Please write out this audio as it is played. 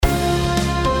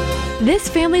This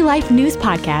Family Life News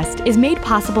podcast is made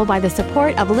possible by the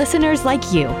support of listeners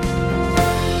like you.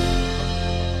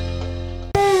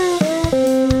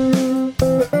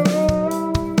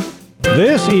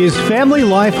 This is Family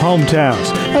Life Hometowns,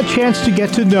 a chance to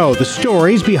get to know the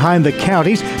stories behind the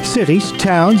counties, cities,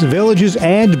 towns, villages,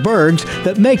 and burgs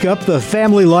that make up the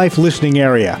Family Life listening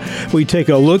area. We take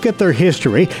a look at their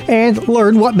history and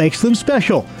learn what makes them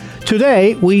special.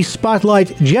 Today, we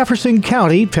spotlight Jefferson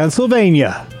County,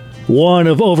 Pennsylvania. One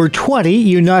of over 20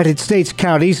 United States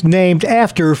counties named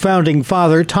after founding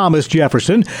father Thomas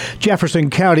Jefferson, Jefferson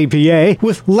County, PA,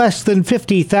 with less than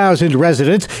 50,000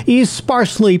 residents, is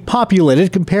sparsely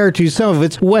populated compared to some of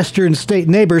its western state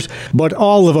neighbors, but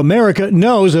all of America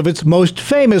knows of its most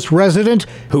famous resident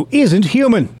who isn't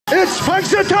human. It's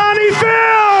Punxsutawney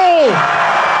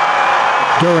Phil!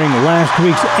 During last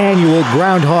week's annual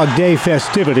Groundhog Day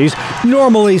festivities,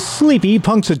 normally sleepy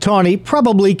Punxsutawney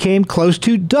probably came close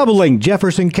to doubling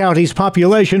Jefferson County's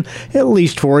population, at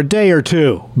least for a day or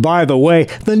two. By the way,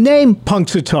 the name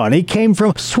Punxsutawney came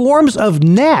from swarms of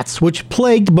gnats which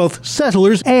plagued both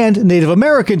settlers and Native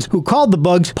Americans, who called the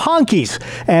bugs ponkies,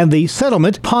 and the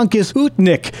settlement Ponkus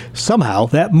Utnik. Somehow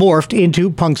that morphed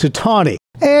into Punxsutawney.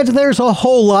 And there's a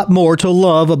whole lot more to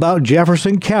love about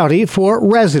Jefferson County for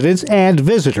residents and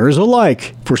visitors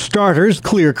alike. For starters,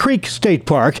 Clear Creek State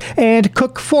Park and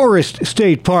Cook Forest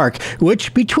State Park,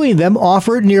 which between them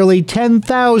offer nearly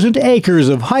 10,000 acres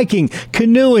of hiking,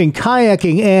 canoeing,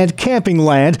 kayaking, and camping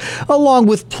land, along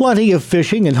with plenty of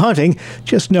fishing and hunting.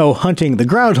 Just no hunting the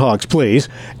groundhogs, please.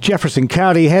 Jefferson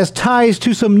County has ties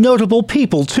to some notable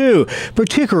people, too,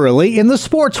 particularly in the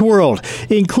sports world,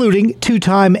 including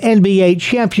two-time NBA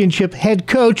championship head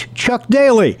coach Chuck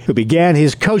Daly, who began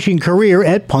his coaching career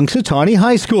at Punxsutawney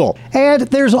High School. And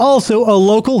there's also a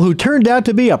local who turned out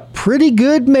to be a pretty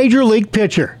good major league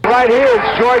pitcher. Right here,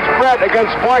 it's George Brett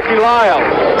against Sparky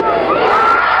Lyle.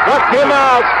 Struck him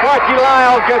out. Sparky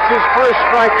Lyle gets his first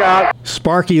strikeout.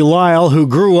 Sparky Lyle, who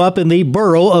grew up in the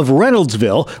borough of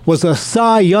Reynoldsville, was a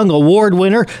Cy Young Award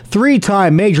winner,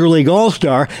 three-time Major League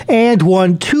All-Star, and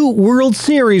won 2 World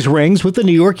Series rings with the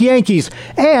New York Yankees,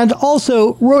 and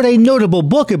also wrote a notable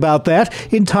book about that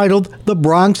entitled The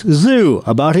Bronx Zoo,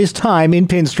 about his time in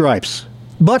pinstripes.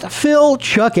 But Phil,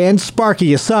 Chuck, and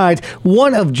Sparky aside,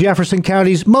 one of Jefferson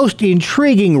County's most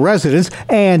intriguing residents,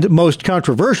 and most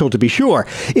controversial to be sure,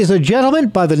 is a gentleman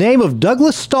by the name of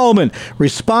Douglas Stallman,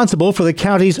 responsible for the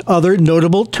county's other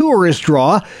notable tourist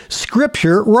draw,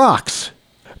 Scripture Rocks.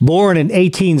 Born in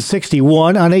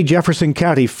 1861 on a Jefferson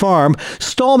County farm,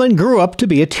 Stallman grew up to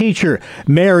be a teacher,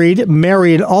 married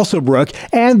Marion Alsobrook,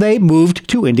 and they moved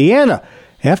to Indiana.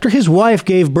 After his wife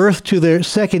gave birth to their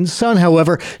second son,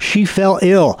 however, she fell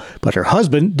ill, but her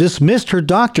husband dismissed her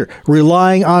doctor,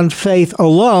 relying on faith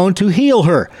alone to heal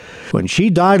her. When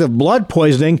she died of blood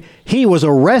poisoning, he was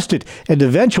arrested and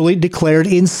eventually declared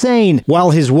insane, while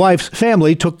his wife's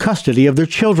family took custody of their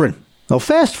children. Now,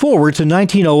 fast forward to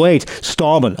 1908,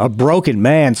 Stallman, a broken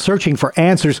man searching for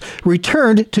answers,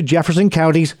 returned to Jefferson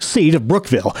County's seat of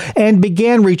Brookville and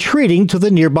began retreating to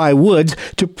the nearby woods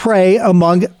to pray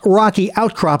among rocky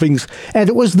outcroppings, and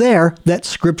it was there that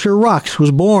Scripture Rocks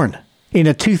was born. In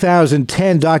a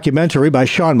 2010 documentary by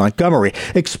Sean Montgomery,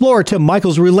 explorer Tim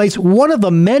Michaels relates one of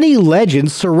the many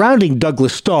legends surrounding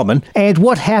Douglas Stallman and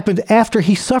what happened after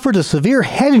he suffered a severe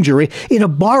head injury in a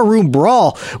barroom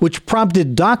brawl, which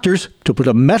prompted doctors to put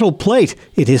a metal plate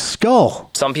in his skull.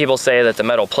 Some people say that the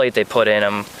metal plate they put in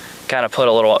him kind of put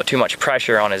a little too much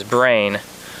pressure on his brain,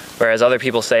 whereas other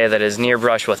people say that his near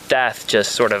brush with death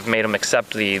just sort of made him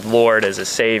accept the Lord as a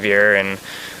savior and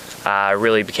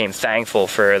really became thankful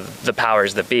for the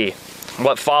powers that be.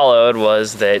 What followed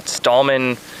was that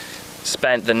Stallman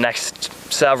spent the next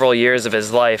several years of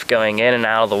his life going in and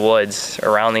out of the woods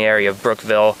around the area of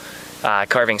Brookville,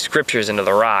 carving scriptures into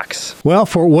the rocks. Well,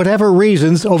 for whatever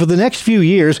reasons, over the next few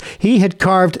years, he had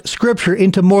carved scripture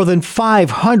into more than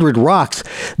 500 rocks.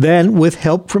 Then, with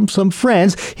help from some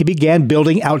friends, he began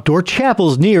building outdoor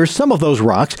chapels near some of those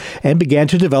rocks and began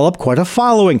to develop quite a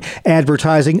following,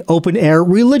 advertising open-air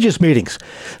religious meetings,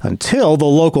 until the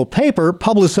local paper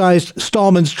publicized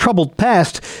Stallman's troubled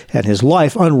past and his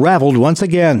life unraveled once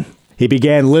again. He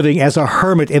began living as a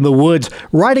hermit in the woods,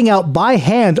 writing out by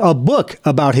hand a book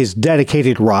about his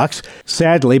dedicated rocks.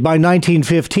 Sadly, by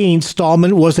 1915,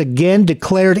 Stallman was again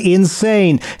declared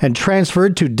insane and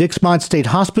transferred to Dixmont State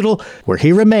Hospital, where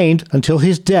he remained until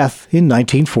his death in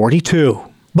 1942.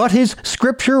 But his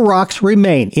Scripture Rocks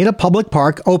remain in a public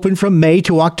park open from May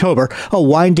to October, a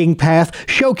winding path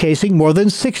showcasing more than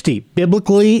 60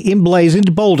 biblically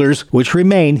emblazoned boulders which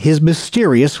remain his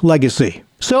mysterious legacy.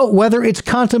 So whether it's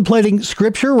contemplating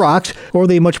Scripture Rocks or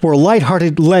the much more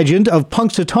lighthearted legend of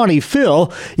Punxsutawney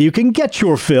Phil, you can get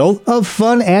your fill of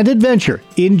fun and adventure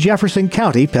in Jefferson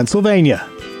County, Pennsylvania.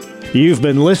 You've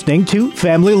been listening to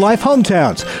Family Life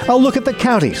Hometowns, a look at the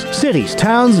counties, cities,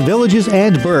 towns, villages,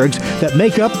 and burgs that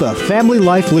make up the Family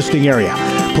Life listing area.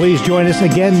 Please join us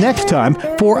again next time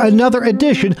for another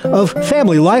edition of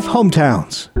Family Life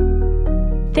Hometowns.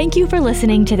 Thank you for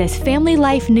listening to this Family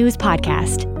Life News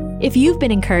podcast. If you've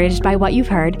been encouraged by what you've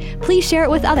heard, please share it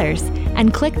with others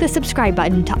and click the subscribe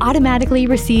button to automatically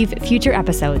receive future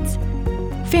episodes.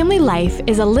 Family Life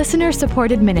is a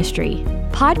listener-supported ministry.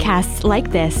 Podcasts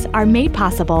like this are made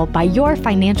possible by your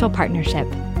financial partnership.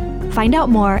 Find out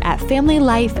more at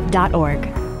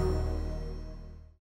familylife.org.